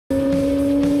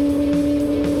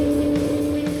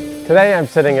Today I'm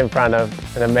sitting in front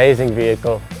of an amazing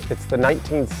vehicle. It's the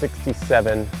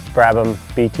 1967 Brabham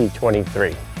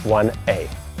BT23-1A.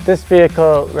 This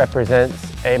vehicle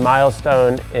represents a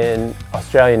milestone in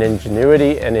Australian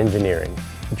ingenuity and engineering,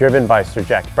 driven by Sir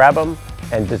Jack Brabham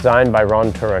and designed by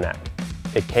Ron Turonak.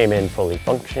 It came in fully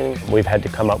functioning. We've had to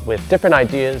come up with different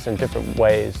ideas and different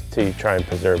ways to try and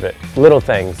preserve it. Little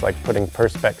things like putting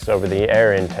perspex over the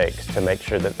air intakes to make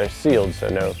sure that they're sealed so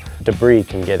no debris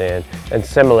can get in, and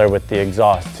similar with the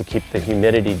exhaust to keep the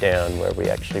humidity down, where we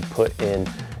actually put in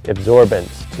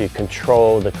absorbents to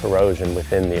control the corrosion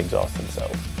within the exhaust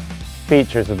themselves.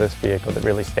 Features of this vehicle that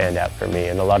really stand out for me,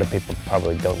 and a lot of people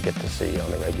probably don't get to see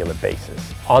on a regular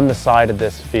basis. On the side of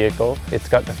this vehicle, it's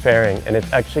got the fairing, and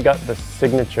it's actually got the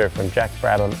signature from Jack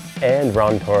Brabham and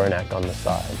Ron Turonak on the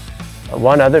side.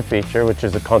 One other feature, which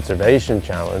is a conservation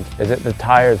challenge, is that the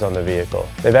tires on the vehicle,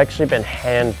 they've actually been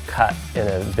hand cut in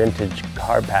a vintage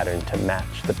car pattern to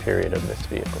match the period of this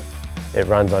vehicle. It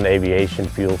runs on aviation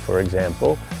fuel, for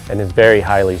example, and is very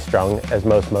highly strung, as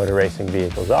most motor racing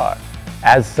vehicles are.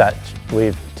 As such,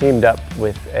 we've teamed up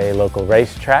with a local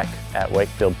racetrack at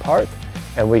Wakefield Park,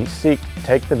 and we seek to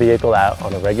take the vehicle out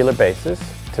on a regular basis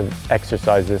to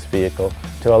exercise this vehicle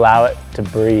to allow it to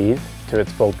breathe to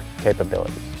its full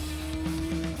capabilities.